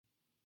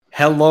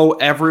Hello,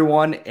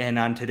 everyone. And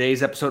on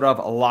today's episode of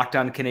Locked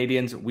On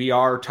Canadians, we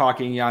are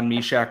talking Jan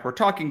Mysak, we're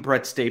talking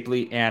Brett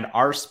Stapley, and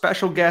our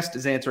special guest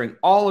is answering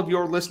all of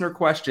your listener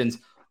questions,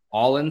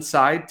 all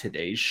inside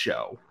today's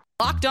show.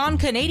 Locked On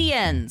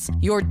Canadians,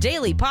 your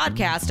daily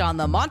podcast on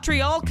the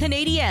Montreal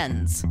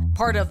Canadiens,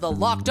 part of the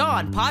Locked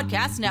On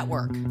Podcast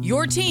Network,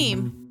 your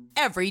team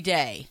every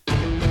day.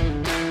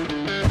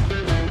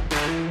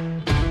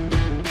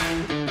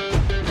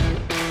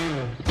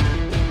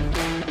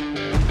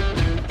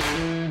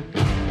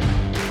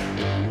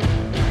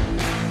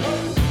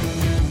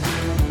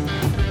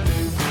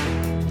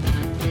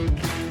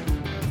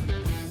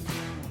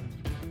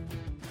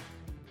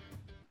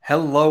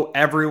 Hello,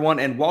 everyone,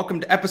 and welcome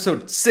to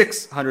episode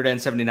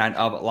 679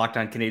 of Locked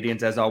On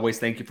Canadians. As always,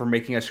 thank you for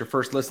making us your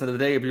first listen of the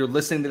day. If you're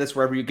listening to this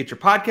wherever you get your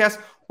podcast,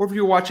 or if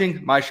you're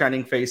watching my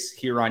shining face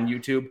here on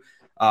YouTube,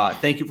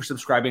 thank you for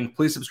subscribing.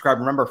 Please subscribe.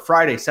 Remember,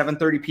 Friday,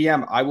 7:30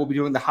 p.m., I will be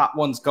doing the Hot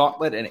Ones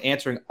Gauntlet and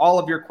answering all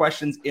of your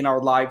questions in our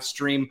live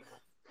stream.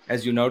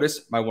 As you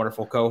notice, my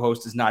wonderful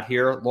co-host is not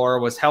here. Laura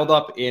was held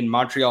up in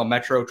Montreal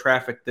metro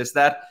traffic,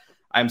 that.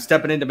 I'm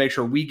stepping in to make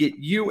sure we get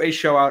you a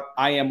show out.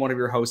 I am one of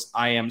your hosts.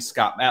 I am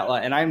Scott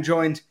Matla, and I'm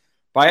joined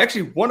by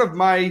actually one of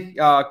my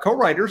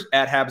co-writers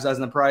at Habs as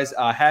the Prize,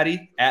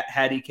 Hattie, at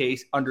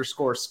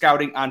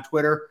HattieK_scouting on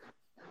Twitter.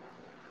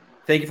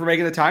 Thank you for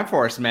making the time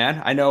for us,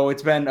 man. I know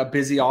it's been a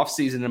busy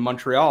offseason in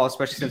Montreal,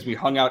 especially since we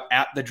hung out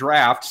at the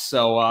draft.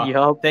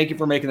 So Thank you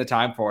for making the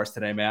time for us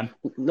today, man.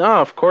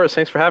 No, of course.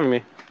 Thanks for having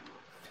me.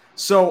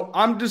 So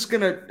I'm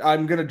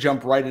gonna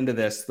jump right into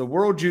this. The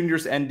World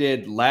Juniors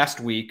ended last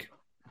week,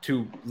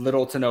 to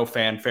little to no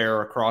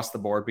fanfare across the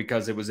board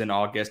because it was in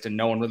August and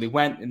no one really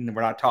went, and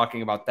we're not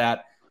talking about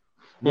that.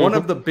 One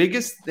of the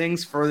biggest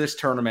things for this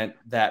tournament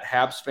that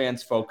Habs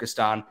fans focused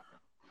on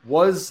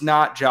was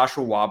not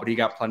Joshua Waugh, but he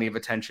got plenty of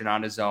attention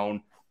on his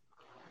own.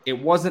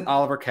 It wasn't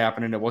Oliver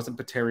Kapanen. It wasn't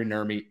Petteri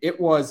Nurmi. It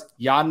was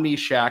Jan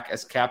Mysak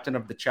as captain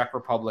of the Czech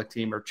Republic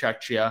team, or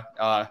Czechia,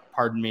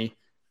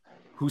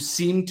 who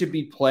seemed to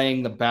be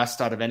playing the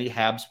best out of any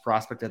Habs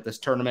prospect at this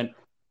tournament.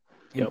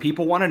 And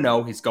people want to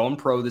know, he's going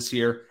pro this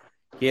year.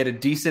 He had a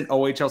decent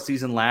OHL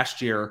season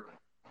last year.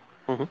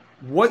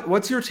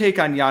 What's your take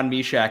on Jan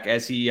Mysak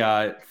as he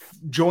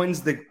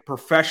joins the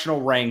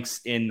professional ranks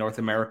in North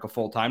America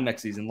full-time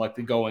next season,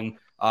 likely going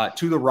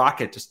to the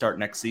Rocket to start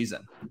next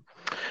season?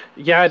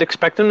 Yeah, I'd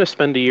expect him to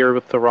spend a year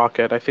with the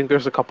Rocket. I think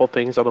there's a couple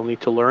things that he'll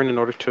need to learn in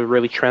order to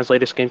really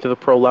translate his game to the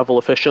pro level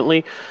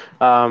efficiently.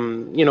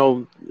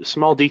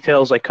 Small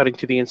details like cutting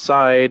to the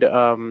inside,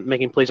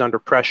 making plays under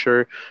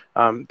pressure.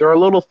 There are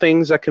little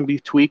things that can be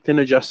tweaked and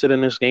adjusted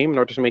in his game in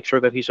order to make sure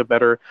that he's a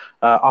better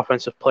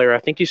offensive player. I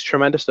think he's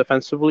tremendous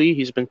defensively.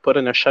 He's been put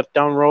in a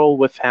shutdown role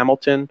with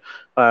Hamilton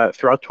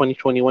throughout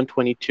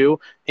 2021-22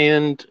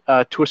 and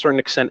to a certain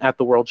extent at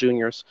the World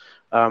Juniors.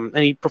 And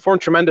he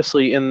performed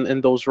tremendously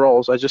in those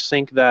roles. I just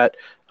think that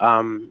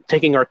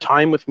taking our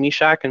time with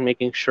Mysak and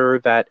making sure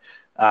that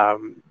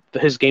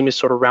his game is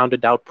sort of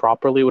rounded out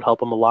properly would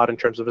help him a lot in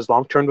terms of his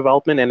long-term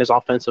development and his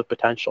offensive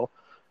potential.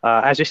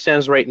 As he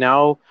stands right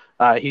now,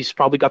 he's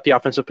probably got the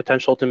offensive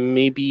potential to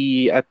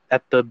maybe at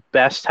the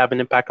best have an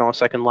impact on the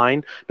second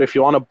line. But if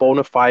you want a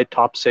bona fide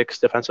top six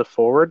defensive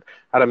forward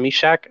out of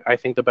Mysak, I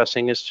think the best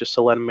thing is just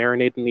to let him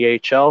marinate in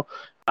the AHL.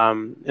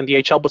 And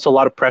the AHL puts a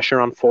lot of pressure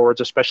on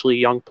forwards, especially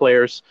young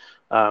players,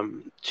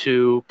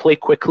 to play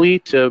quickly,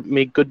 to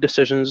make good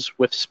decisions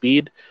with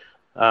speed.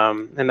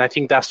 And I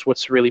think that's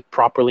what's really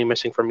properly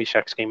missing from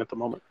Mysak's game at the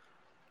moment.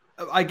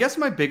 I guess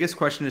my biggest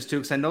question is, too,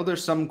 because I know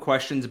there's some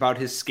questions about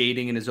his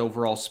skating and his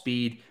overall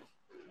speed.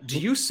 Do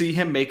you see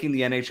him making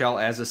the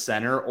NHL as a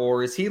center,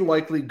 or is he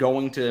likely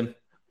going to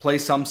play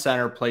some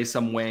center, play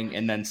some wing,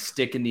 and then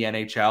stick in the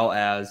NHL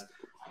as –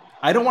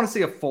 I don't want to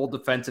say a full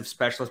defensive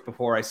specialist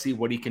before I see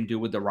what he can do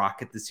with the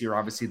Rocket this year.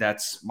 Obviously,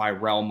 that's my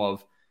realm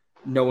of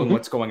knowing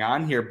what's going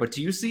on here. But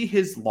do you see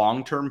his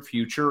long-term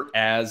future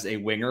as a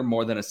winger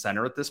more than a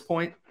center at this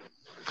point?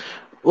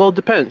 Well, it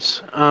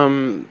depends.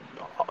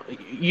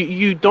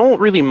 You don't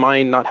really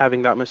mind not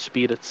having that much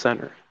speed at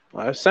center.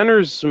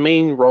 Center's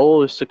main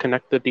role is to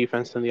connect the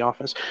defense and the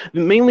offense.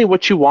 Mainly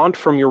what you want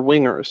from your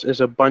wingers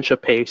is a bunch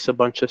of pace, a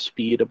bunch of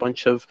speed, a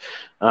bunch of,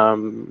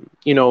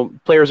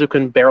 players who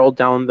can barrel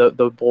down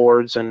the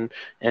boards and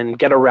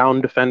get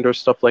around defenders,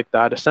 stuff like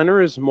that. A center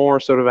is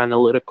more sort of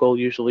analytical,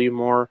 usually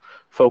more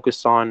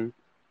focused on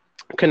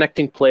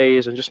connecting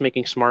plays and just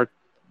making smart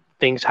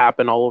things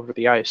happen all over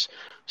the ice.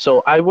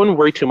 So I wouldn't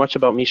worry too much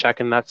about Mysak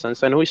in that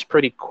sense. I know he's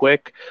pretty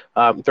quick.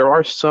 There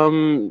are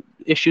some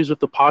issues with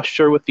the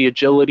posture, with the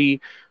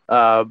agility,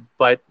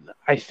 but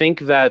I think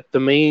that the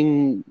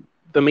main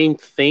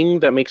thing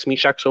that makes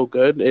Mysak so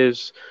good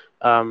is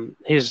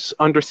his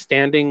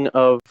understanding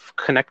of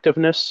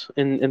connectiveness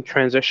in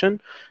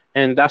transition,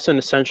 and that's an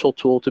essential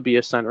tool to be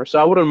a center. So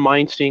I wouldn't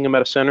mind seeing him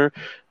at a center.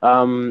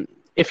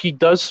 If he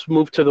does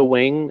move to the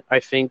wing,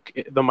 I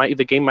think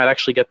the game might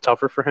actually get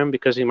tougher for him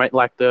because he might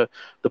lack the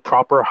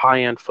proper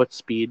high-end foot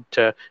speed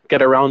to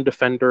get around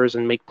defenders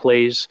and make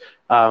plays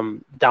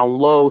down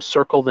low,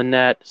 circle the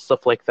net,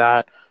 stuff like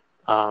that.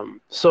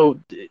 So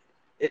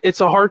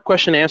it's a hard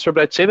question to answer,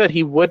 but I'd say that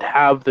he would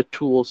have the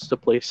tools to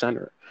play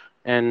center.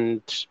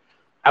 And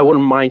I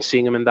wouldn't mind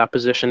seeing him in that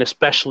position,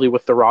 especially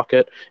with the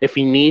Rocket. If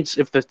the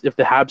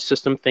Habs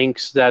system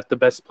thinks that the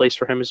best place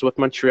for him is with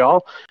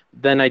Montreal,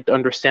 then I'd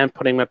understand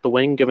putting him at the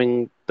wing,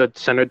 giving the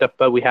center depth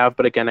that we have.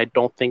 But again, I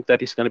don't think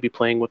that he's going to be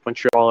playing with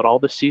Montreal at all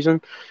this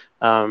season.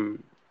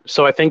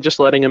 So I think just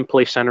letting him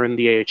play center in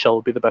the AHL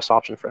would be the best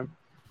option for him.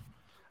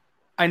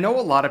 I know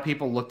a lot of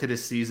people looked at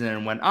his season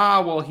and went,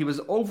 well, he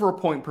was over a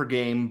point per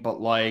game,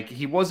 but like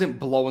he wasn't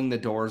blowing the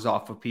doors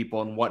off of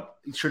people in what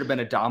should have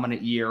been a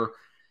dominant year.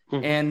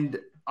 Mm-hmm. And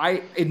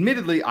I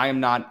am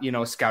not,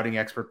 a scouting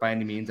expert by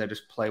any means. I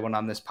just play one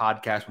on this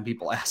podcast when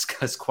people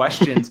ask us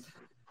questions.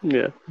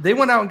 Yeah. They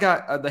went out and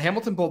got the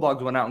Hamilton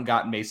Bulldogs went out and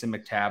got Mason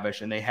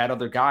McTavish, and they had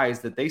other guys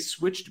that they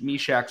switched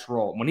Mishak's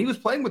role. When he was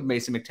playing with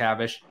Mason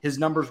McTavish, his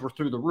numbers were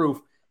through the roof.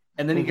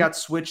 And then he got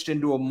switched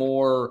into a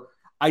more,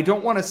 I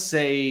don't want to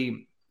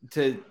say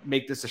to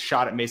make this a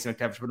shot at Mason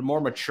McTavish, but a more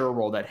mature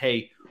role that,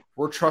 hey,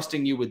 we're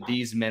trusting you with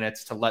these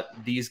minutes to let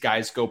these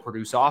guys go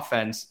produce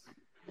offense.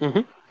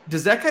 Mm-hmm.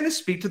 Does that kind of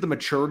speak to the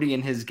maturity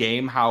in his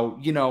game? How,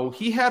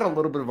 he had a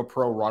little bit of a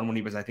pro run when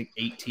he was, I think,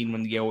 18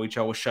 when the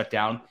OHL was shut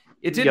down.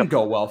 It didn't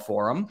go well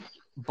for him,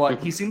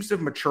 but he seems to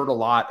have matured a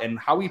lot. And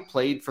how he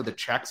played for the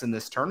Czechs in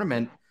this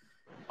tournament,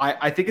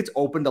 I think it's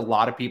opened a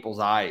lot of people's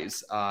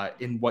eyes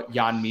in what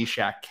Jan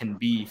Mysak can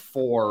be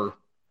for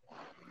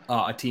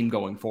a team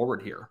going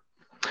forward here.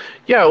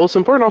 Yeah, well, it's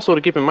important also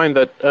to keep in mind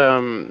that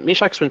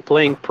Myšak's been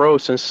playing pro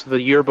since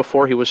the year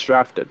before he was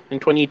drafted. In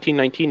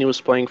 2018-19, he was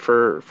playing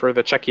for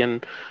the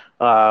Czechian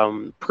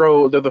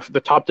pro,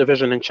 the top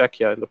division in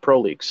Czechia, in the Pro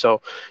League.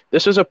 So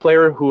this is a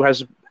player who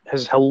has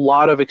a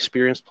lot of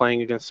experience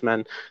playing against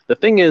men. The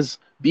thing is,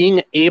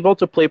 being able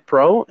to play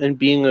pro and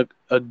being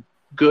a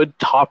good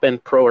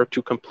top-end pro are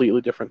two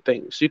completely different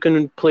things. You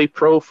can play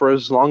pro for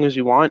as long as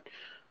you want,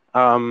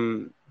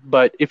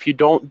 but if you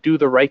don't do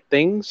the right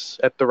things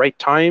at the right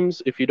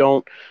times, if you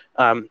don't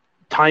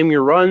time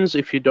your runs,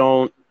 if you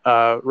don't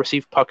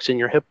receive pucks in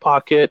your hip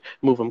pocket,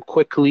 move them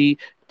quickly,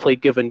 play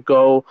give and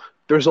go,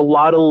 there's a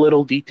lot of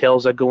little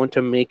details that go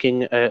into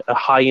making a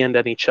high-end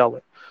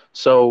NHLer.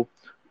 So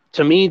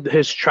to me,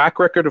 his track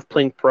record of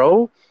playing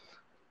pro,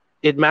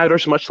 it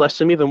matters much less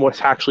to me than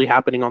what's actually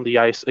happening on the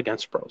ice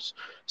against pros.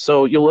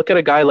 So you look at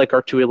a guy like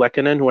Artturi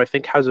Lehkonen, who I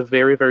think has a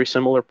very, very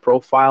similar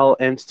profile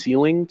and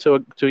ceiling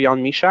to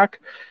Jan Mysak.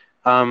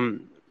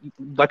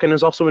 Lehkonen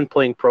has also been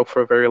playing pro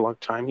for a very long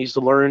time. He's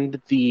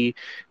learned the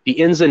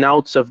ins and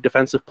outs of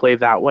defensive play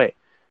that way,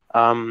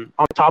 on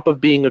top of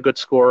being a good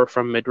scorer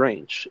from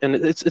mid-range. And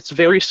it's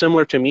very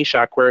similar to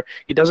Mysak, where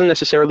he doesn't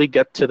necessarily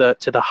get to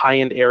the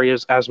high-end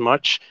areas as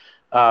much,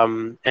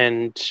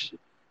 and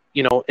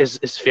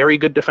is very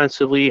good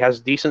defensively, has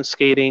decent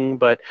skating,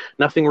 but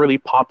nothing really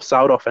pops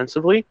out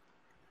offensively.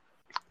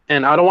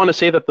 And I don't want to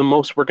say that the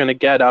most we're going to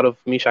get out of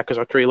Mysak is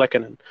Artturi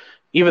Lehkonen.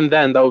 Even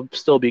then, that would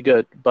still be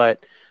good.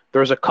 But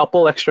there's a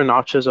couple extra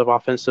notches of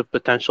offensive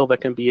potential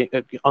that can be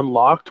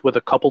unlocked with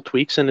a couple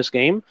tweaks in his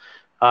game.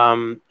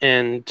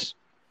 And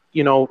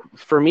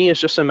for me,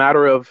 it's just a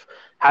matter of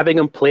having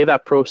him play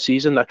that pro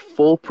season, that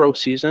full pro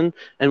season,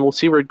 and we'll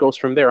see where it goes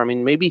from there. I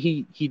mean, maybe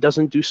he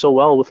doesn't do so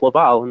well with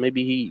Laval, and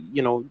maybe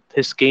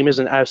his game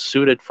isn't as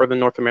suited for the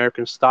North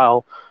American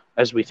style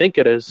as we think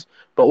it is,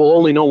 but we'll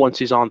only know once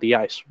he's on the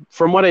ice.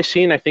 From what I've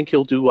seen, I think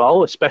he'll do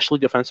well, especially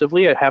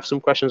defensively. I have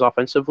some questions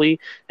offensively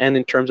and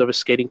in terms of his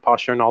skating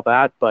posture and all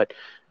that, but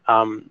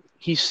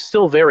he's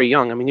still very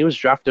young. I mean, he was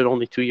drafted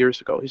only 2 years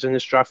ago. He's in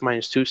his draft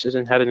 -2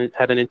 season,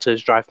 heading into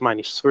his draft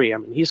 -3. I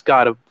mean, he's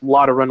got a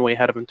lot of runway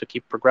ahead of him to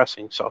keep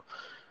progressing. So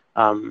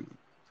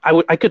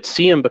I could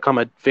see him become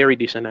a very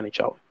decent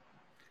NHL.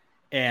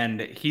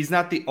 And he's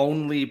not the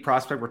only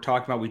prospect we're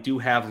talking about. We do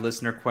have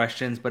listener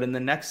questions, but in the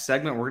next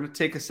segment, we're going to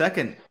take a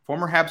second.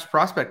 Former Habs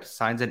prospect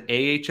signs an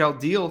AHL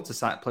deal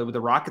to play with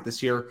the Rocket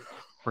this year.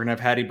 We're going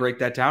to have Hattie break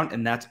that down,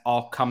 and that's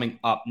all coming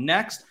up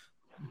next.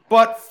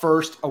 But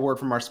first, a word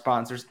from our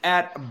sponsors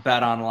at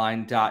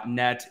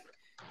betonline.net.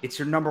 It's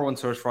your number one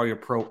source for all your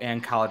pro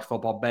and college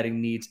football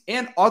betting needs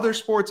and other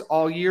sports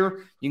all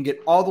year. You can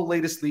get all the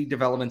latest league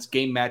developments,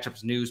 game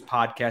matchups, news,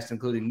 podcasts,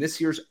 including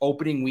this year's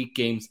opening week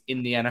games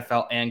in the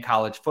NFL and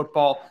college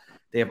football.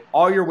 They have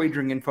all your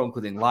wagering info,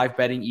 including live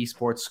betting,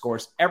 esports,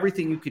 scores,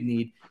 everything you could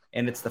need.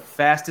 And it's the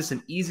fastest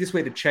and easiest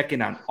way to check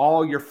in on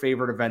all your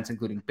favorite events,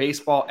 including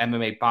baseball,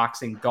 MMA,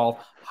 boxing,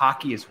 golf.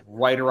 Hockey is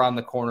right around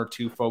the corner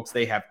too, folks.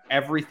 They have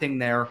everything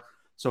there.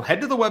 So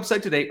head to the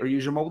website today or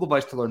use your mobile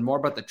device to learn more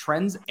about the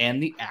trends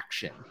and the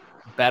action.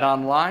 Bet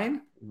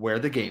online, where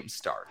the game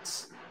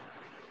starts.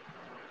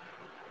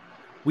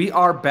 We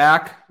are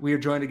back. We are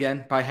joined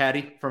again by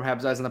Hattie from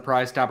Habs Eyes on the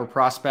Prize, Topper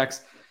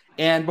Prospects.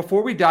 And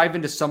before we dive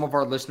into some of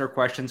our listener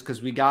questions,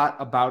 because we got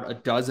about a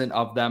dozen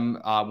of them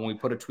when we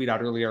put a tweet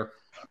out earlier,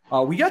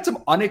 we got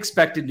some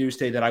unexpected news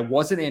today that I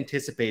wasn't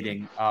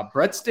anticipating.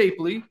 Brett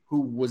Stapley,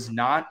 who was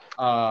not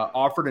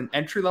offered an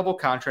entry-level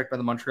contract by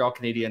the Montreal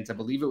Canadiens, I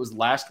believe it was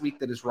last week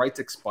that his rights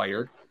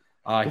expired.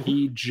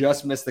 He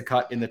just missed the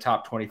cut in the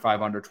top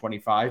 25 under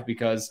 25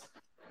 because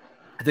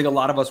I think a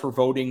lot of us were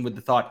voting with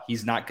the thought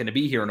he's not going to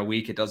be here in a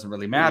week. It doesn't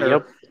really matter.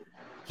 Yep.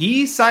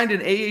 He signed an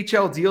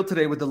AHL deal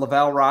today with the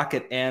Laval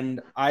Rocket,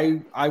 and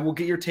I will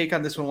get your take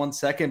on this one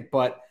second,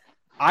 but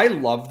I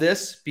love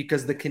this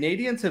because the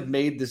Canadiens have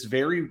made this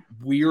very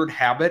weird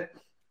habit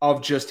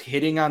of just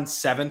hitting on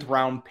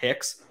 7th-round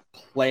picks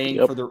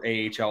playing for their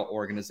AHL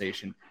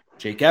organization.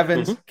 Jake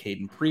Evans,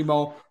 Caden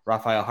Primo,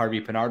 Raphael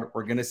Harvey-Pinard.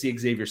 We're going to see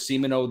Xavier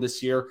Simoneau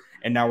this year,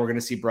 and now we're going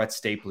to see Brett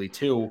Stapley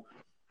too.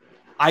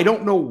 I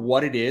don't know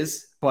what it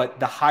is, but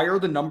the higher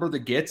the number that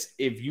gets,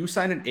 if you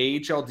sign an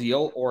AHL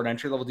deal or an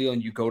entry-level deal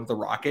and you go to the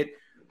Rocket,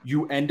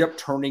 you end up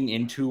turning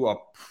into a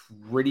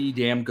pretty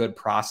damn good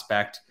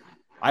prospect.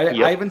 I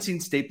haven't seen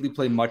Stapley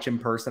play much in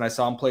person. I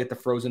saw him play at the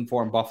Frozen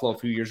Four in Buffalo a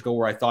few years ago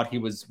where I thought he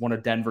was one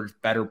of Denver's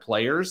better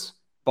players,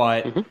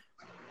 but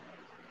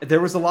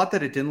there was a lot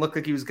that it didn't look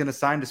like he was going to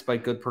sign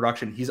despite good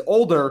production. He's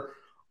older.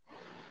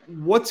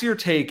 What's your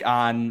take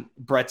on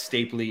Brett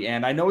Stapley?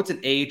 And I know it's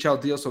an AHL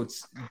deal, so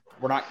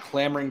we're not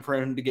clamoring for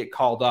him to get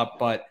called up,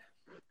 but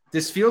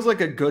this feels like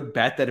a good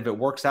bet that if it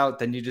works out,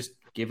 then you just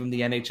give him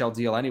the NHL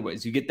deal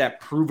anyways. You get that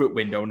prove-it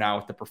window now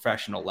at the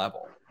professional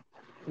level.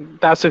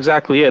 That's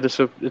exactly it. It's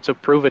a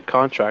prove-it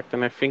contract,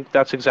 and I think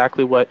that's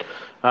exactly what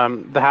the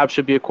Habs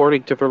should be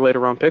according to their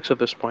later-round picks at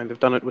this point. They've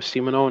done it with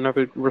Simoneau, and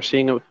now we're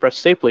seeing it with Brett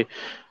Stapley.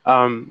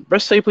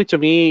 Brett Stapley, to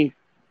me,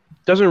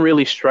 doesn't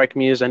really strike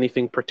me as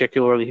anything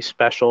particularly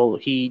special.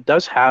 He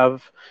does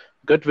have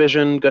good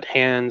vision, good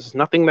hands,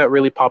 nothing that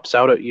really pops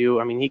out at you.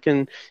 I mean, he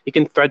can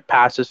thread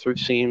passes through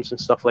seams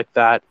and stuff like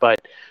that,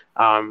 but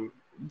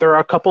there are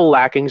a couple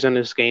lackings in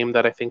his game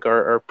that I think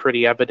are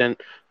pretty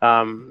evident.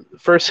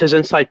 First, his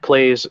inside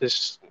plays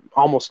is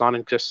almost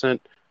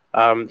non-existent.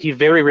 He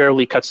very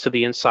rarely cuts to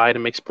the inside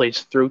and makes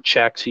plays through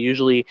checks. He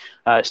usually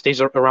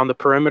stays around the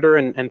perimeter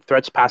and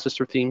threads passes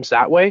through teams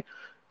that way.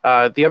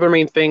 The other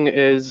main thing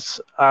is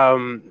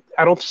I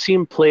don't see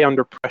him play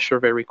under pressure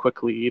very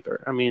quickly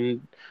either. I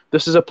mean,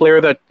 this is a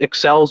player that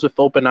excels with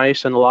open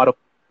ice and a lot of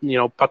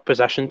puck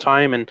possession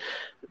time, and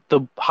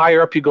the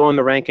higher up you go in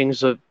the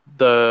rankings,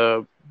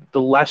 the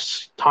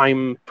less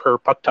time per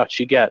puck touch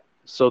you get.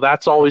 So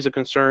that's always a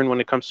concern when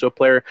it comes to a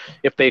player.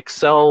 If they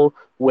excel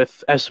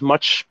with as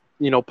much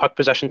puck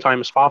possession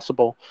time as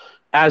possible,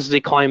 as they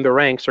climb the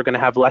ranks, they're going to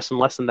have less and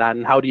less than that.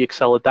 And how do you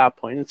excel at that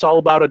point? It's all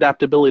about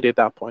adaptability at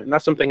that point. And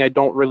that's something I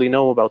don't really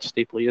know about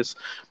Stapley, is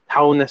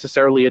how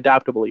necessarily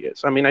adaptable he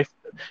is. I mean,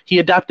 he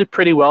adapted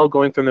pretty well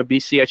going from the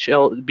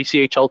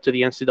BCHL to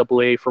the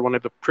NCAA for one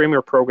of the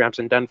premier programs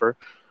in Denver.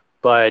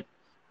 But,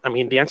 I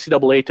mean, the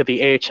NCAA to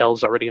the AHL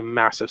is already a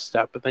massive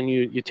step. But then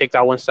you take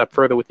that one step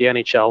further with the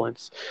NHL.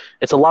 And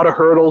it's a lot of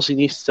hurdles he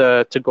needs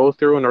to go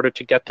through in order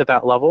to get to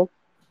that level.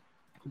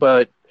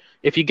 But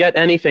if you get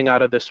anything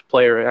out of this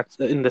player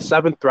in the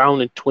 7th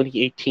round in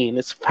 2018,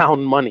 it's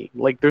found money.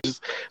 Like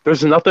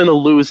there's nothing to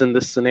lose in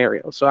this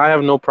scenario. So I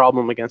have no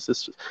problem against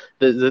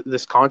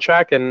this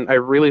contract, and I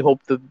really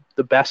hope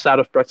the best out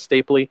of Brett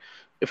Stapley.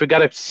 If we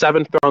got a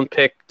 7th round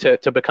pick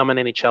to become an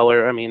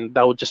NHLer, I mean,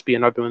 that would just be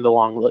another in the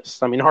long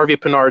list. I mean, Harvey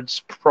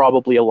Pinard's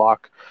probably a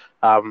lock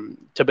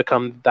to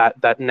become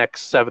that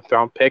next 7th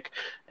round pick.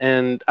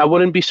 And I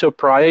wouldn't be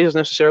surprised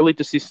necessarily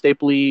to see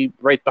Stapley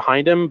right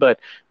behind him, but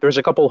there's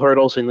a couple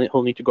hurdles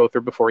he'll need to go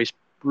through before he's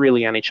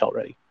really NHL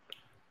ready.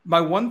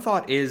 My one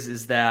thought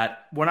is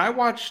that when I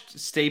watched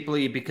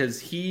Stapley, because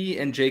he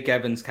and Jake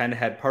Evans kind of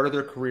had part of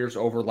their careers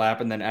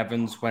overlap and then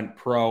Evans went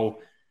pro,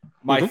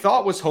 my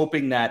thought was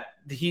hoping that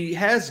he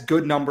has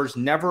good numbers,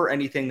 never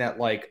anything that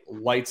like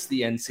lights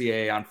the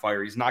NCAA on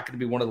fire. He's not going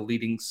to be one of the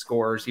leading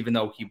scorers, even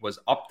though he was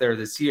up there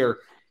this year.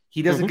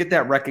 He doesn't get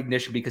that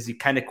recognition because he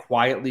kind of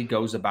quietly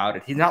goes about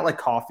it. He's not like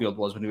Caulfield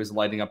was when he was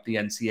lighting up the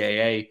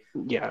NCAA.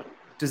 Yeah.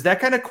 Does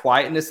that kind of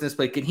quietness in this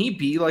play, can he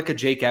be like a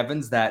Jake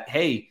Evans that,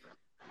 hey,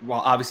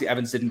 well, obviously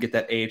Evans didn't get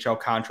that AHL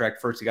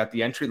contract first. He got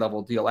the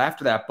entry-level deal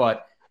after that,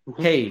 but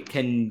hey,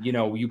 can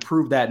you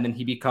prove that, and then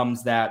he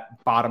becomes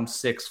that bottom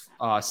 6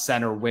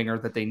 center winger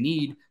that they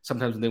need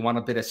sometimes when they want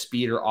a bit of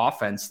speed or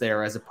offense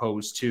there, as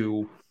opposed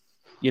to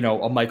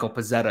a Michael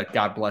Pezzetta,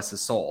 God bless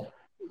his soul.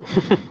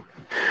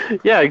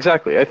 Yeah,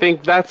 exactly. I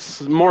think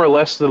that's more or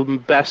less the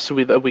best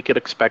that we could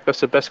expect. That's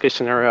the best case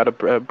scenario out of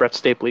Brett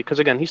Stapley, because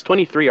again, he's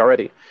 23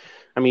 already.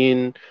 I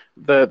mean,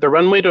 the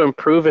runway to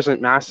improve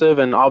isn't massive,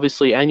 and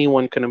obviously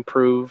anyone can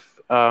improve.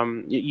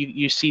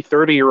 You see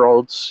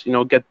 30-year-olds,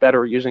 get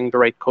better using the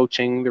right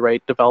coaching, the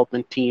right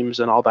development teams,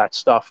 and all that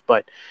stuff.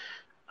 But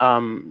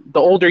the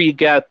older you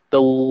get,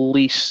 the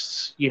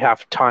least you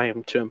have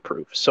time to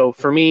improve. So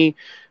for me,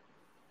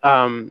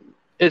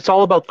 it's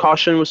all about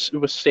caution with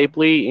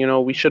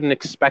Stapley. We shouldn't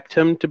expect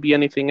him to be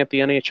anything at the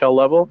NHL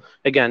level.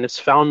 Again, it's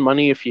found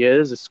money if he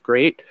is. It's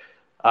great.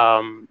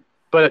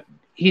 But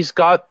he's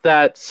got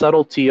that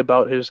subtlety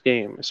about his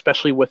game,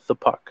 especially with the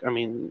puck. I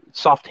mean,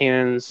 soft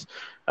hands.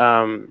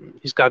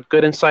 He's got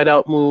good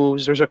inside-out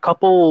moves. There's a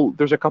couple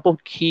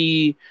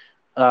key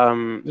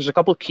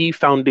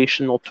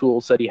foundational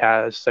tools that he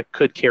has that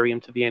could carry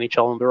him to the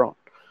NHL on their own,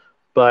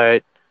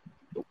 but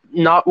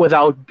not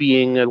without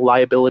being a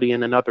liability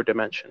in another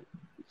dimension.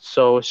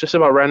 So it's just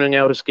about rounding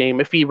out his game.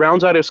 If he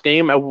rounds out his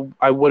game,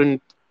 I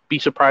wouldn't be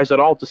surprised at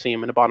all to see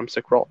him in a bottom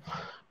six role.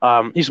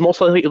 He's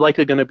most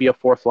likely going to be a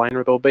fourth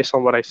liner, though, based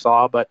on what I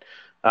saw. But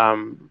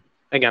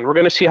again, we're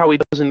going to see how he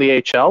does in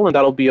the AHL, and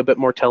that'll be a bit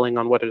more telling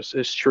on what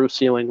his true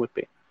ceiling would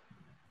be.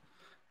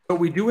 But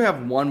we do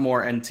have one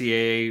more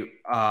NCAA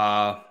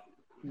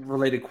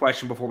related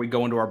question before we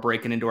go into our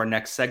break and into our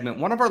next segment.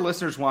 One of our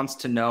listeners wants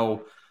to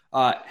know,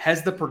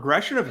 has the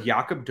progression of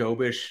Jakub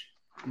Dobiš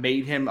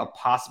made him a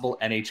possible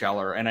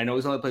NHLer? And I know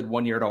he's only played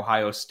 1 year at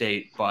Ohio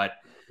State, but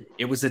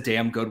it was a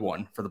damn good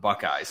one for the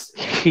Buckeyes.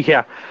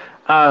 Yeah.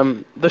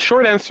 The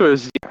short answer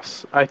is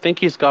yes. I think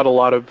he's got a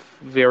lot of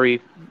very,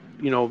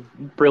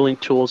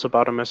 brilliant tools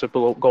about him as a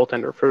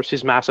goaltender. First,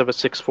 he's massive at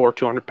 6'4",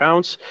 200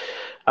 pounds.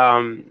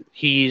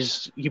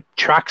 He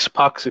tracks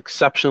pucks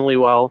exceptionally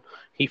well.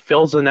 He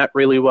fills the net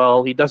really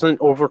well. He doesn't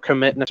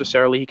overcommit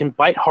necessarily. He can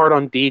bite hard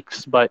on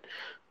dekes, but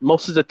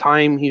most of the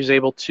time he's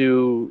able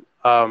to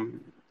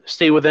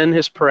stay within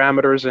his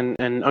parameters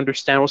and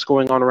understand what's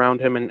going on around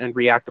him and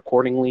react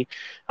accordingly.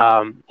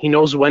 He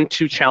knows when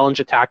to challenge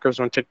attackers,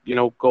 when to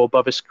go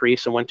above his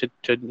crease, and when to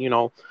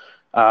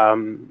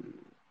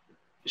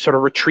sort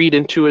of retreat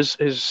into his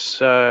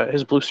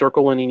blue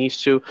circle when he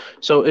needs to.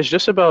 So it's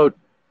just about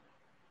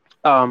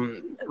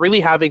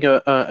really having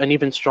an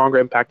even stronger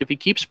impact. If he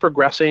keeps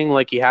progressing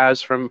like he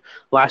has from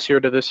last year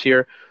to this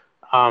year,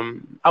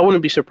 I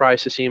wouldn't be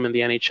surprised to see him in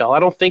the NHL. I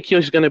don't think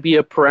he's going to be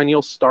a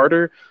perennial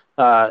starter,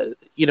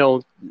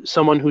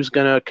 someone who's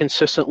going to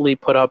consistently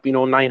put up,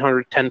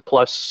 910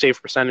 plus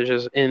save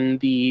percentages in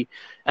the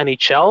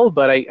NHL,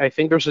 but I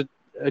think there's a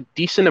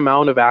decent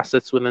amount of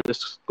assets within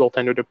this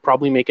goaltender to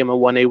probably make him a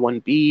 1A,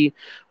 1B,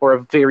 or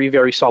a very,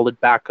 very solid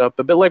backup,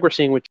 a bit like we're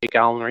seeing with Jake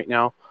Allen right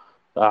now.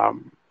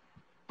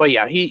 But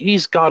yeah,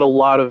 he's got a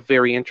lot of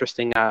very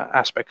interesting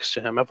aspects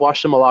to him. I've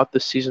watched him a lot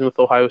this season with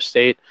Ohio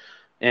State,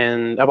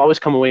 and I've always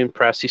come away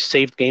impressed. He's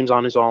saved games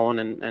on his own,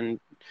 and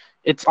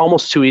it's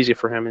almost too easy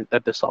for him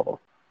at this level.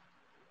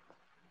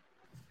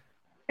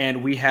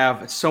 And we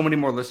have so many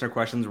more listener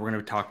questions. We're going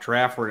to talk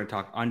draft. We're going to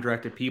talk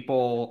undrafted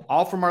people,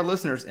 all from our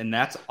listeners, and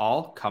that's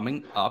all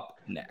coming up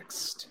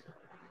next.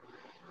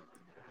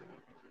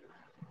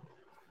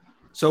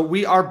 So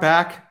we are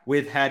back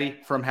with Hattie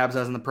from Habs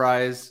As in the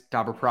Prize,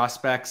 Dobber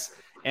Prospects,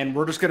 and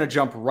we're just going to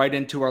jump right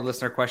into our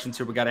listener questions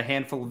here. We got a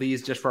handful of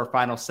these just for our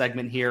final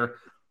segment here.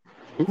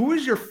 Who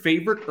is your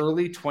favorite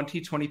early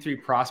 2023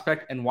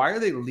 prospect, and why are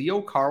they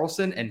Leo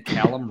Carlsson and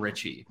Callum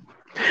Ritchie?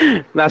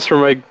 That's from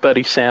my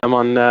buddy Sam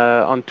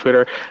on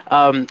Twitter.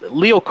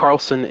 Leo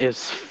Carlsson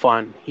is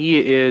fun.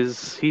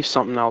 He's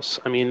something else.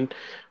 I mean,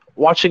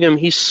 watching him,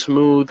 he's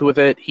smooth with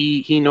it.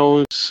 He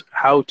knows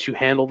how to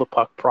handle the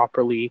puck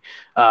properly.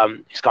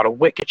 He's got a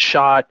wicked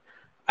shot.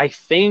 I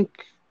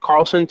think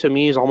Carlsson, to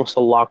me, is almost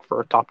a lock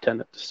for a top 10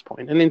 at this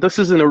point. I mean, this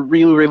isn't a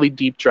really, really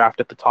deep draft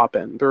at the top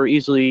end. There are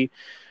easily,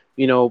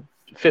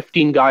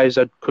 15 guys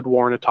that could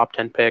warrant a top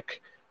 10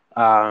 pick,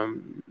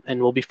 and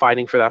we'll be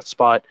fighting for that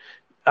spot.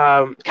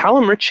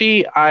 Callum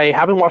Ritchie, I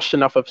haven't watched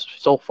enough of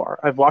so far.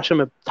 I've watched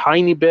him a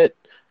tiny bit,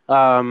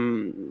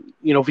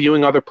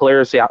 viewing other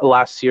players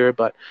last year,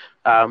 but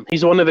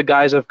he's one of the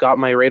guys I've got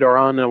my radar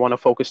on and I want to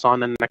focus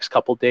on in the next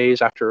couple of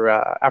days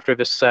after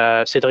this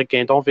Cédric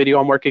Guindon video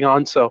I'm working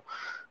on. So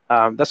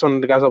that's one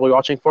of the guys I'll be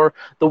watching for.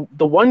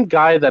 The one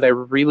guy that I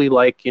really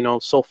like,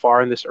 so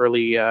far in this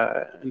early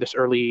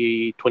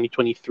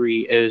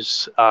 2023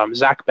 is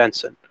Zach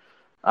Benson.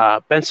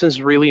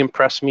 Benson's really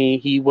impressed me.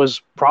 He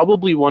was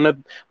probably one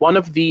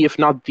of the, if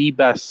not the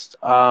best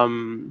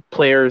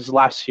players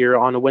last year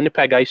on a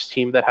Winnipeg Ice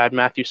team that had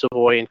Matthew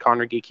Savoy and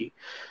Connor Geekie.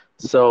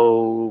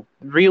 So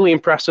really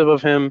impressive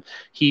of him.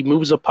 He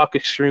moves the puck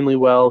extremely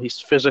well. He's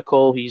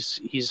physical.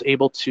 He's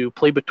able to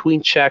play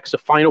between checks, to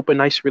find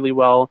open ice really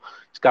well.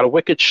 He's got a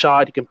wicked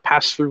shot. He can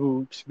pass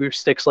through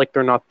sticks like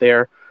they're not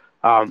there.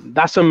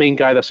 That's the main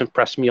guy that's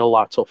impressed me a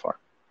lot so far.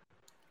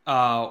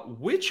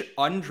 Which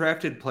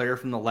undrafted player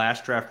from the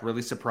last draft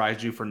really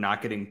surprised you for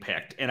not getting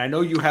picked? And I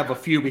know you have a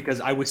few because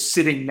I was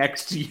sitting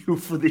next to you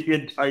for the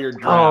entire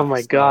draft. Oh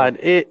my God.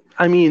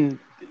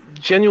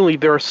 Genuinely,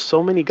 there are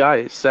so many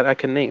guys that I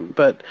can name,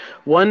 but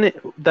one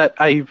that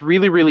I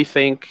really, really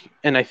think,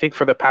 and I think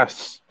for the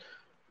past,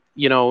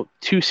 2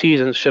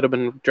 seasons should have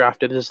been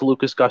drafted is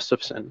Lucas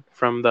Gustafsson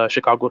from the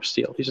Chicago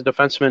Steel. He's a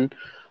defenseman,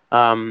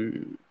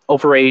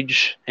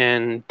 overage,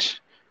 and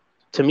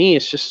to me,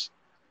 it's just,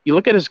 you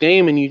look at his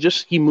game and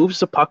he moves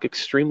the puck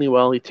extremely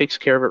well. He takes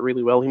care of it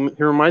really well. He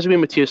reminds me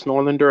of Matthias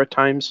Norlinder at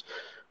times.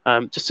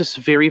 Just this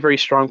very, very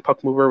strong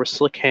puck mover with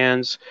slick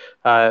hands,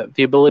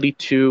 the ability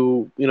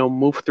to,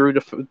 move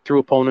through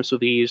opponents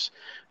with ease.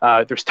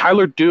 There's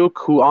Tyler Duke,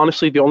 who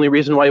honestly, the only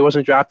reason why he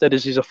wasn't drafted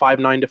is he's a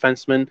 5'9"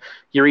 defenseman.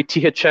 Yuri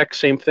Tihacek,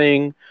 same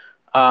thing.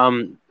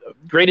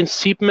 Graydon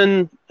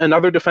Siepman,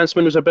 another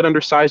defenseman who's a bit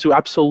undersized, who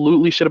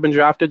absolutely should have been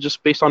drafted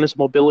just based on his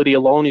mobility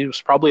alone. He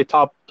was probably a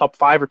top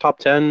 5 or top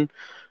 10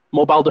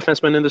 mobile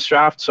defenseman in this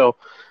draft. So,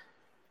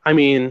 I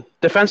mean,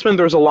 defenseman,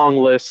 there's a long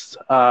list.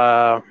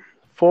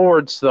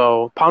 Forwards,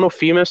 though, Pano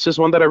Fimis is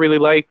one that I really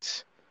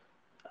liked.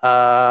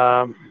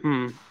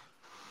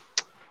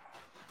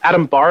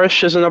 Adam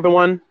Barish is another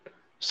one.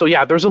 So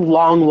yeah, there's a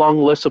long,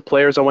 long list of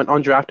players that went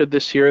undrafted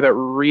this year that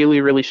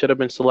really, really should have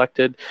been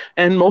selected,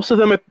 and most of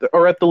them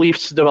are at the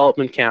Leafs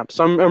development camp.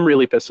 So I'm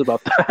really pissed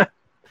about that.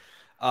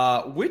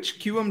 Which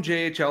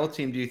QMJHL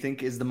team do you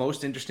think is the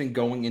most interesting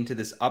going into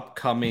this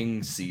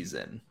upcoming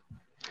season?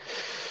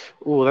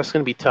 Ooh, that's going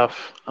to be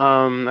tough.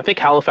 I think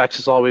Halifax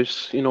is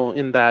always,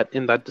 in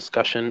that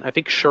discussion. I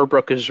think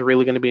Sherbrooke is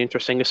really going to be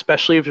interesting,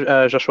 especially if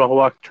Joshua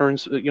Roy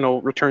returns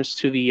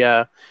to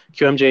the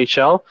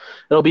QMJHL.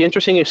 It'll be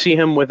interesting to see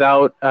him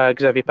without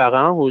Xavier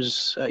Parent,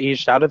 who's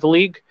aged out of the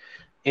league,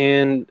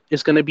 and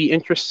it's going to be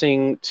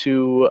interesting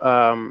to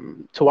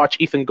watch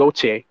Ethan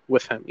Gauthier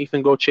with him.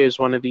 Ethan Gauthier is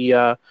one of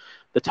the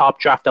top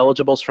draft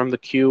eligibles from the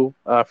Q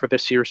for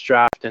this year's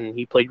draft, and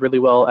he played really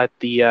well at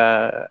the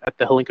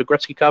Hlinka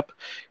Gretzky Cup.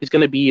 He's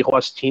going to be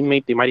Roy's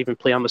teammate. They might even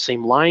play on the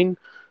same line.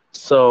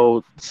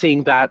 So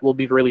seeing that will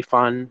be really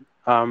fun.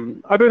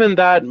 Other than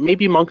that,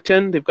 maybe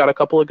Moncton. They've got a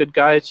couple of good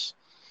guys.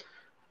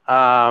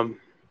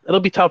 It'll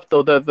be tough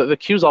though. The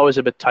Q's always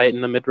a bit tight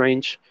in the mid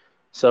range.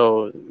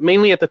 So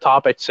mainly at the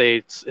top, I'd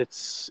say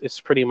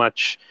it's pretty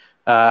much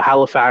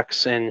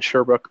Halifax and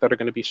Sherbrooke that are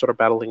going to be sort of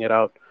battling it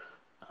out.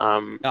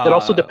 It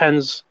also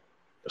depends.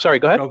 Sorry,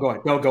 go ahead. No, go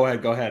ahead. No, go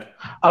ahead. Go ahead.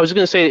 I was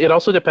going to say it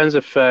also depends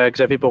if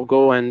Xavier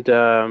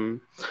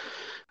Bourgault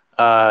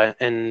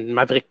and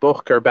Maverick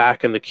Bourque are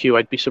back in the queue.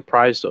 I'd be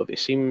surprised though. They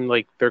seem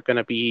like they're going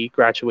to be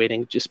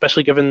graduating,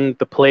 especially given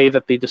the play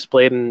that they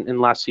displayed in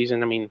last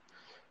season. I mean,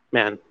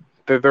 man,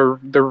 they're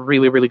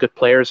really, really good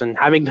players, and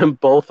having them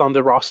both on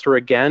the roster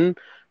again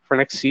for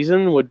next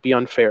season would be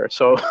unfair.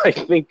 So I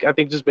think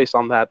just based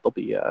on that,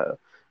 they'll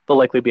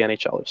likely be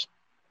NHLers.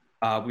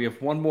 We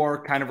have one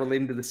more kind of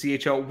relating to the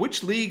CHL.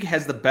 Which league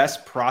has the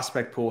best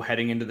prospect pool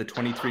heading into the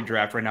 23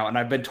 draft right now? And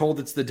I've been told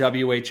it's the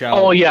WHL.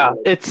 Oh yeah,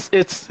 it's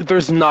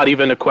there's not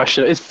even a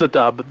question. It's the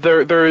Dub.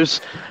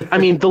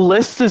 The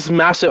list is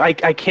massive. I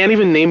can't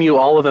even name you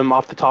all of them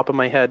off the top of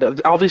my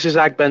head. Obviously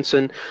Zach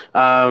Benson.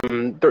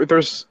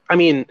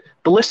 The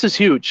list is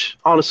huge.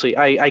 Honestly,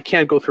 I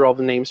can't go through all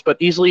the names, but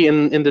easily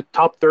in the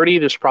top 30,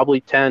 there's probably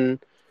 10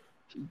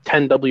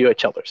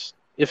 WHLers,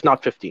 if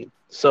not 15.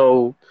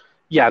 So.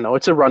 Yeah, no,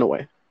 it's a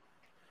runaway.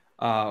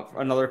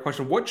 Another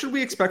question. What should we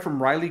expect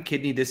from Riley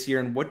Kidney this year,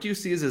 and what do you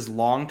see as his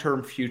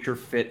long-term future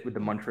fit with the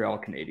Montreal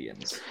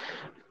Canadiens?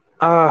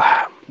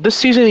 This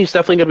season, he's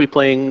definitely going to be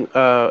playing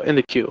in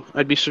the queue.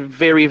 I'd be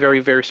very,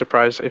 very, very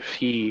surprised if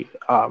he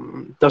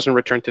doesn't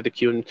return to the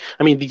queue. And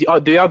I mean, the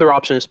other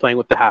option is playing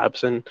with the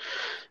Habs, and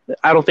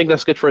I don't think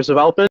that's good for his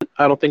development.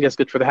 I don't think that's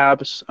good for the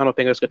Habs. I don't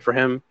think that's good for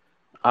him.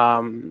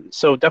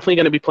 So definitely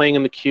going to be playing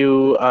in the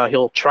queue.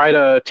 He'll try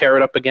to tear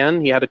it up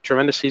again. He had a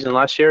tremendous season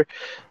last year.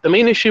 The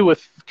main issue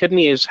with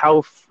Kidney is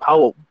how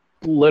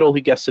little he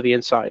gets to the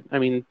inside. I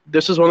mean,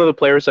 this is one of the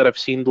players that I've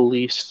seen the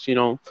least,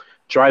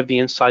 drive the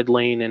inside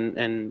lane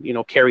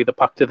and carry the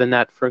puck to the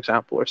net, for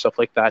example, or stuff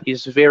like that.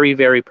 He's very,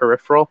 very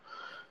peripheral.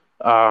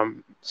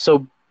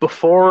 So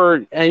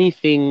before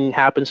anything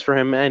happens for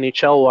him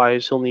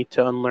NHL-wise, he'll need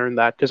to unlearn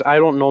that, because I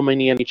don't know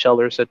many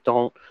NHLers that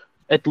don't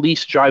at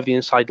least drive the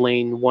inside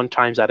lane 1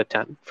 times out of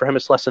 10. For him,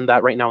 it's less than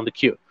that right now in the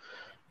queue.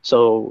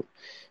 So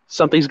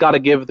something's got to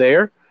give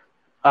there.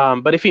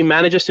 But if he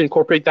manages to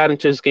incorporate that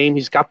into his game,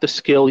 he's got the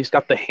skill, he's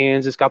got the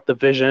hands, he's got the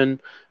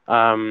vision,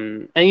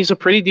 and he's a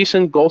pretty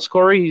decent goal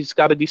scorer. He's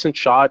got a decent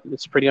shot.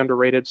 It's pretty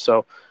underrated.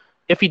 So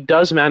if he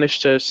does manage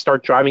to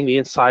start driving the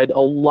inside a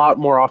lot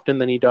more often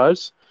than he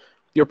does,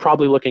 you're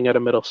probably looking at a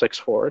middle 6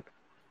 forward.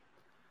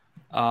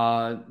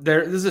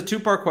 This is a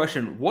 2-part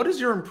question. What is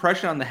your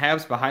impression on the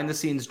Habs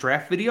behind-the-scenes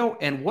draft video,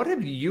 and what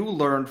have you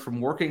learned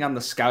from working on the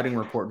scouting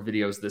report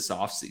videos this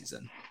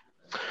offseason?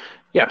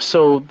 Yeah,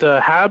 so the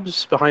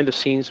Habs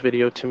behind-the-scenes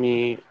video, to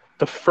me,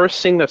 the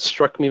first thing that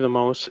struck me the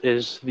most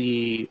is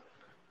the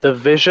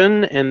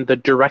vision and the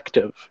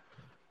directive,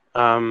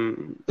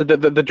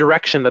 the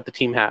direction that the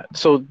team had.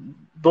 So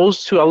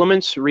those 2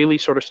 elements really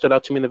sort of stood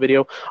out to me in the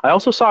video. I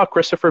also saw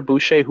Christopher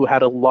Boucher, who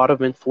had a lot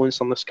of influence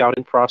on the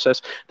scouting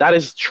process. That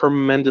is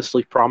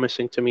tremendously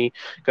promising to me,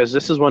 because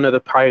this is one of the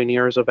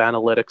pioneers of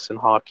analytics in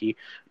hockey.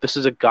 This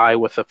is a guy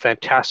with a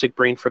fantastic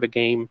brain for the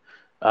game,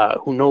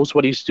 who knows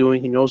what he's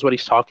doing. He knows what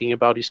he's talking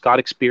about. He's got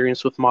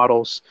experience with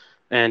models,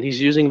 and he's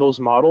using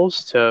those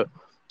models to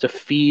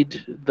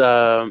feed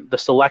the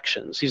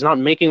selections. He's not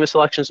making the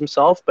selections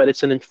himself, but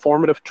it's an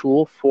informative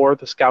tool for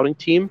the scouting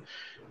team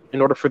in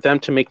order for them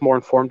to make more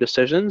informed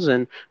decisions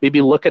and maybe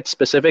look at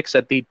specifics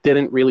that they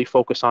didn't really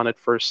focus on at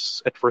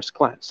first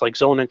glance, like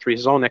zone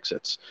entries, zone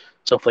exits,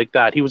 stuff like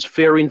that. He was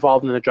very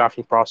involved in the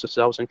drafting process.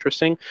 That was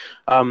interesting.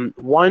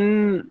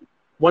 One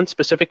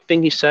specific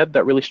thing he said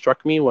that really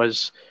struck me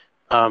was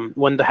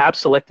when the Habs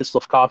selected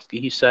Slafkovsky,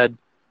 he said,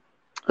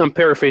 I'm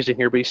paraphrasing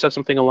here, but he said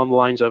something along the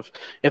lines of,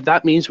 if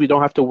that means we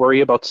don't have to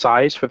worry about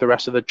size for the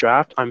rest of the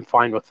draft, I'm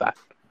fine with that.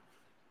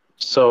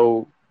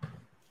 So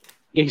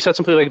he said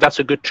something like, that's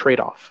a good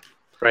trade-off,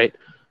 right?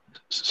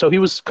 So he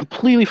was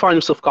completely fine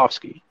with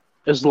Slafkovsky,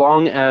 as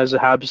long as the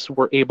Habs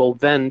were able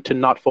then to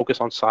not focus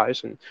on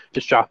size and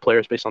just draft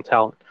players based on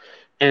talent.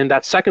 And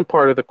that second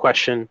part of the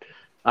question,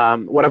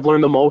 What I've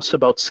learned the most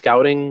about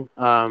scouting,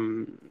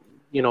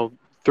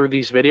 through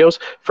these videos,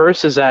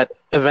 first is that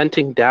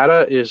eventing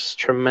data is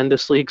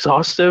tremendously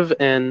exhaustive,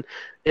 and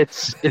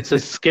it's a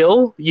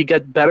skill. You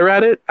get better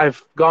at it.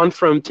 I've gone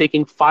from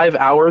taking 5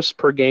 hours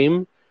per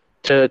game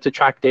to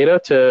track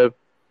data to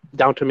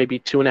down to maybe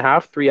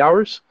 2.5, 3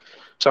 hours.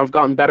 So I've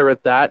gotten better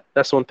at that.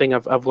 That's one thing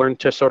I've learned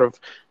to sort of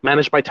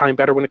manage my time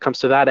better when it comes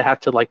to that. I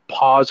had to like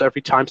pause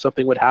every time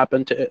something would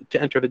happen to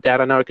enter the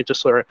data. Now I could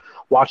just sort of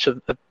watch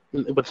it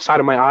with the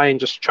side of my eye and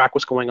just track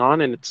what's going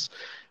on, and it's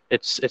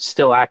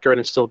still accurate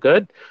and still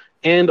good.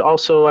 And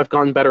also I've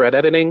gotten better at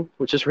editing,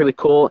 which is really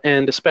cool.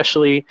 And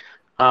especially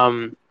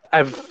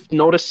I've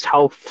noticed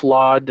how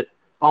flawed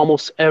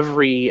almost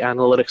every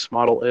analytics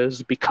model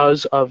is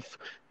because of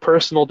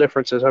personal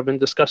differences. I've been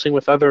discussing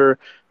with other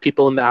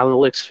people in the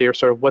analytics sphere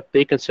sort of what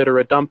they consider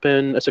a dump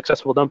in, a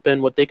successful dump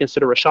in, what they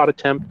consider a shot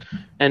attempt.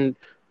 And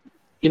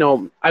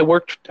I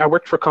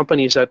worked for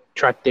companies that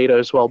track data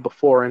as well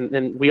before,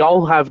 and we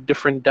all have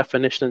different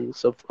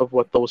definitions of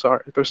what those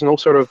are. There's no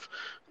sort of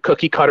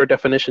cookie cutter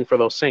definition for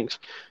those things.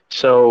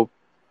 So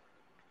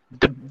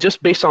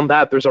just based on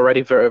that, there's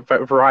already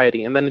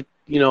variety. And then,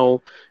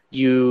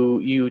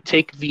 you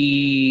take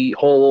the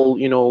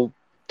whole,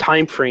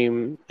 time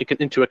frame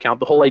into account.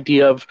 The whole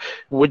idea of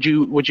would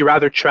you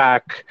rather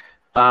track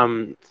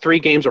 3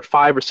 games or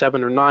 5 or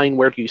 7 or 9?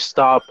 Where do you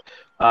stop?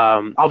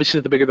 Obviously,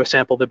 the bigger the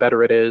sample, the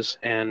better it is.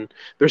 And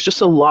there's just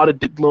a lot of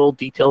little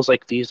details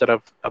like these that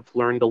I've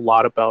learned a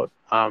lot about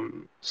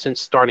since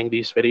starting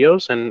these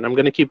videos, and I'm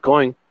going to keep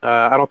going.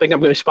 I don't think I'm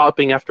going to be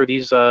stopping after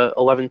these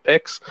 11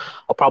 picks.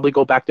 I'll probably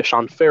go back to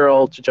Sean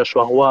Farrell, to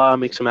Joshua Roy,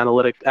 make some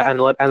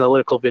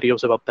analytical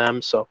videos about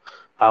them. So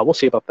we'll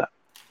see about that.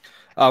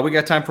 We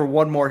got time for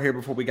one more here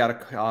before we got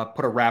to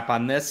put a wrap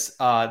on this.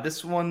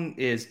 This one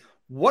is,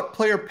 what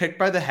player picked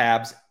by the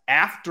Habs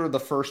after the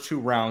first 2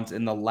 rounds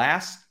in the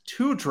last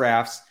 2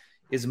 drafts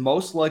is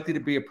most likely to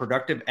be a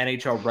productive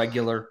NHL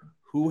regular?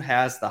 Who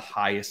has the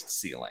highest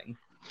ceiling?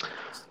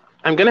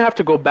 I'm going to have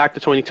to go back to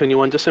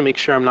 2021 just to make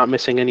sure I'm not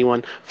missing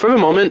anyone. For the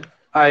moment,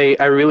 I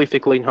really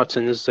think Lane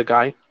Hutson is the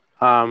guy.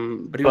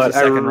 But he was a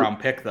second-round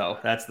pick, though.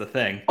 That's the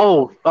thing.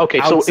 Oh, okay.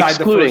 Outside so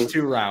excluding the first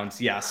 2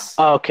 rounds, yes.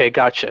 Okay,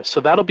 gotcha. So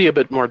that'll be a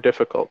bit more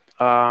difficult.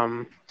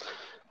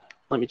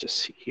 Let me just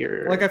see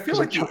here. Like, I feel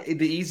like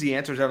the easy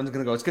answer is everyone's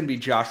going to go, it's going to be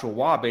Joshua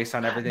Roy based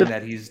on everything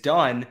that he's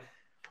done.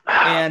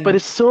 But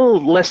it's still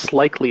less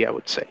likely, I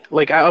would say.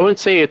 Like, I wouldn't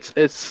say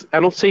I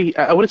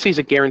wouldn't say he's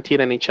a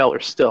guaranteed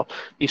NHLer still.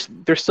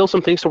 There's still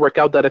some things to work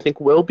out that I think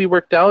will be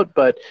worked out,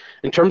 but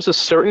in terms of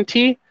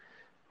certainty,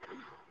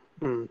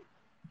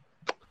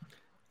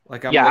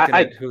 like, I'm looking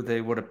at who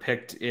they would have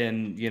picked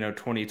in,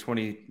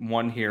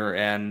 2021 here,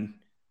 and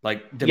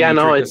like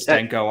Dmitry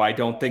Kostenko, I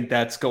don't think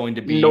that's going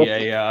to be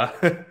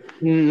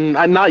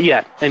not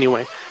yet,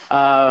 anyway.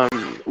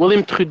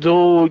 William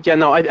Trudeau,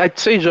 I'd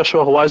say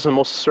Joshua Roy is the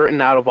most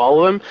certain out of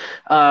all of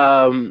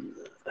them.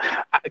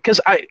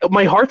 Because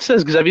my heart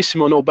says Xavier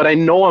Simoneau, but I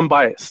know I'm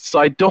biased, so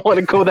I don't want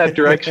to go that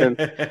direction.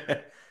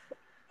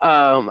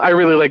 I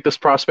really like this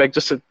prospect,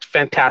 just a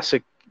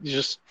fantastic,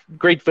 just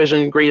great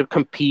vision, great to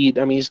compete.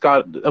 I mean, he's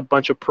got a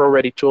bunch of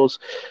pro-ready tools.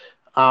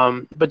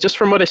 But just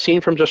from what I've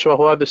seen from Joshua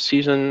Roy this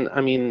season,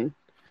 I mean,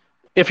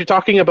 if you're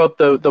talking about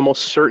the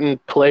most certain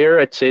player,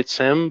 I'd say it's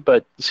him,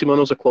 but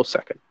Simoneau's a close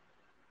second.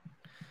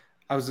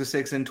 I was going to say,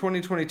 because in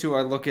 2022,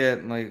 I look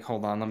at, like,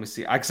 hold on, let me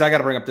see. Because I got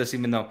to bring up this,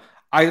 even though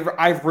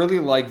I really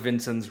like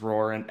Vincent's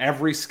Roar, and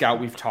every scout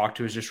we've talked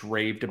to has just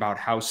raved about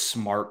how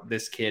smart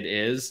this kid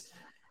is.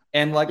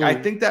 And, like, I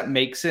think that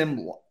makes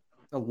him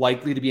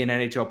likely to be an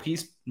NHL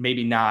piece,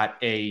 maybe not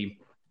a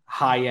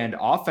high-end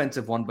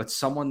offensive one, but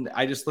someone,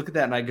 I just look at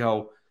that and I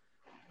go,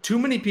 too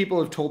many people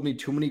have told me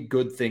too many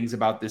good things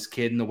about this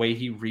kid and the way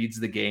he reads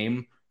the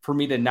game for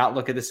me to not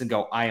look at this and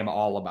go, I am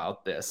all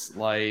about this.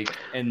 Like,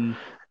 and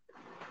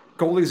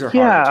goalies are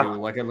hard too.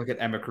 Like, I look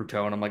at Emma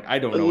Croteau and I'm like, I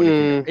don't know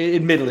anything.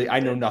 Admittedly, I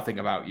know nothing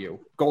about you.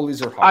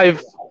 Goalies are hard.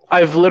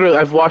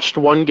 I've watched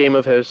one game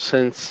of his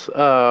since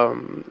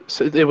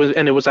it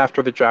was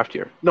after the draft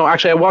year. No,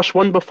 actually, I watched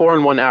one before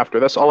and one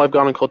after. That's all I've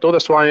got on Croteau.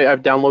 That's why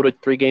I've downloaded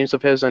 3 games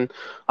of his, and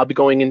I'll be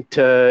going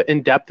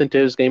in depth into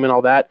his game and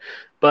all that.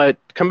 But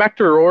come back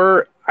to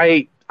Roar,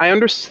 I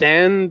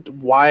understand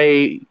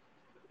why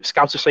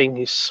scouts are saying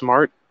he's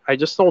smart. I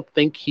just don't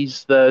think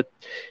he's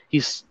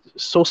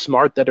so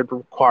smart that it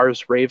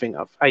requires raving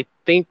of. I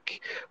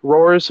think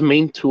Roar's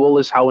main tool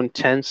is how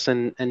intense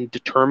and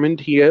determined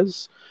he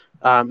is.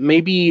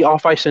 Maybe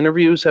off-ice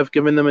interviews have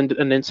given them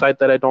an insight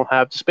that I don't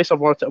have, just based on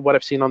what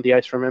I've seen on the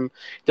ice from him.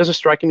 It doesn't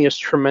strike me as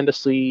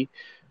tremendously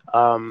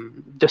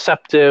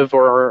deceptive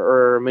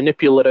or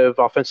manipulative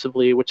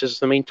offensively, which is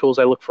the main tools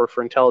I look for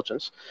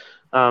intelligence.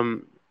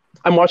 I'm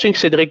watching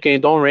Cédric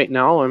Guindon right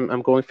now.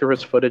 I'm going through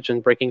his footage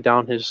and breaking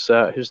down his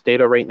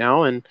data right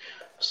now, and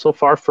so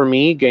far for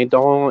me,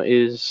 Guindon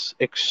is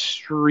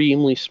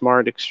extremely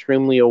smart,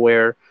 extremely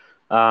aware.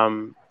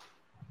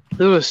 This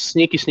is a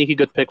sneaky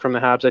good pick from the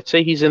Habs. I'd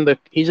say he's in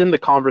the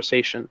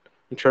conversation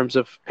in terms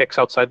of picks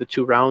outside the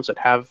 2 rounds that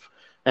have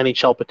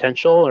NHL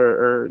potential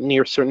or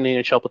near certain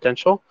NHL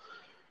potential,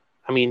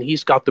 I mean,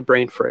 he's got the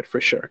brain for it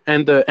for sure,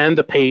 and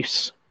the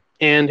pace,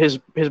 and his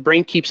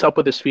brain keeps up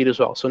with his feet as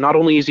well. So not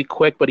only is he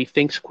quick, but he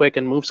thinks quick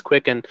and moves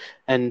quick and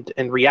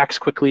reacts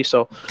quickly.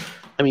 So,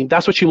 I mean,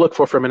 that's what you look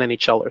for from an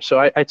NHLer.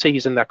 So I'd say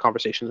he's in that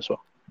conversation as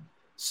well.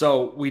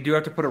 So we do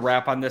have to put a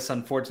wrap on this.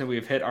 Unfortunately,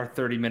 we've hit our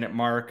 30-minute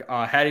mark.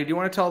 Hattie, do you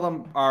want to tell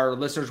them, our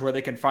listeners, where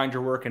they can find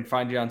your work and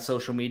find you on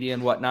social media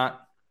and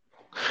whatnot?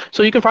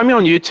 So you can find me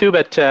on YouTube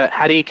at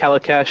Hattie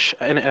Kalakash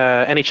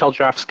NHL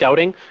Draft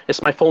Scouting.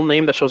 It's my full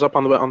name that shows up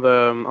on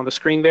the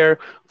screen there,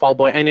 followed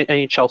by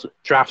NHL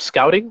Draft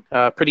Scouting.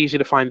 Pretty easy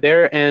to find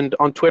there. And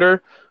on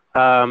Twitter,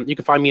 you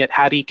can find me at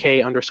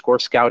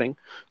HattieK_Scouting.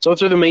 So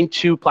those are the main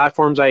two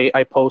platforms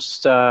I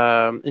post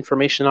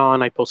information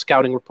on. I post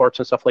scouting reports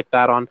and stuff like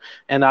that on.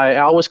 And I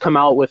always come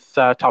out with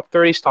top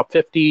 30s, top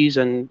 50s,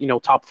 and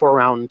top 4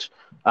 round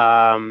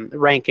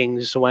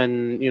rankings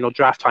when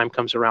draft time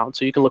comes around.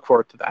 So you can look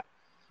forward to that.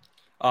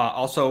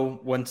 Also,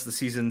 once the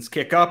seasons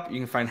kick up, you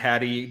can find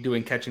Hattie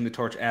doing Catching the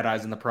Torch at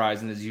Eyes on the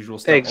Prize and his usual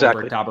stuff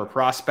over at Dobber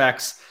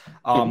Prospects.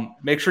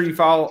 Make sure you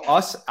follow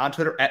us on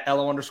Twitter at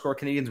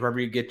LO_Canadians, wherever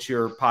you get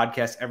your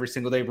podcast every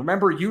single day.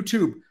 Remember,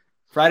 YouTube,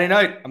 Friday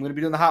night, I'm going to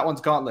be doing the Hot Ones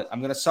Gauntlet.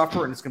 I'm going to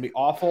suffer, and it's going to be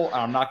awful, and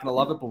I'm not going to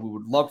love it, but we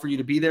would love for you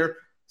to be there.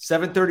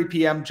 7:30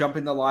 p.m., jump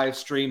in the live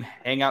stream,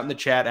 hang out in the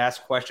chat,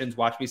 ask questions,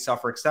 watch me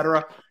suffer,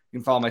 etc. You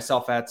can follow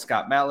myself at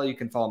Scott Malley. You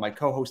can follow my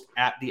co-host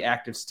at The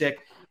Active Stick.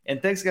 And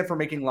thanks again for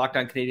making Locked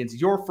On Canadians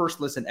your first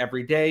listen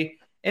every day.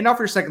 And now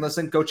for your second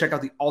listen, go check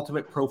out the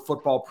Ultimate Pro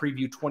Football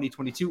Preview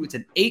 2022. It's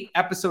an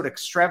 8-episode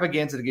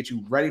extravaganza to get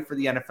you ready for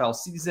the NFL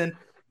season.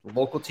 The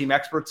local team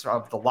experts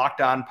of the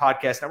Locked On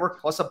Podcast Network,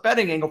 plus a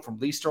betting angle from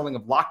Lee Sterling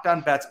of Locked On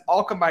Bets,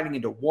 all combining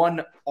into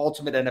one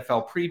Ultimate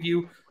NFL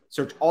Preview.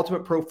 Search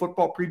Ultimate Pro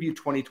Football Preview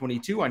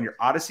 2022 on your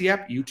Odyssey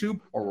app,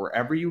 YouTube, or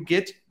wherever you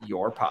get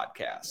your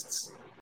podcasts.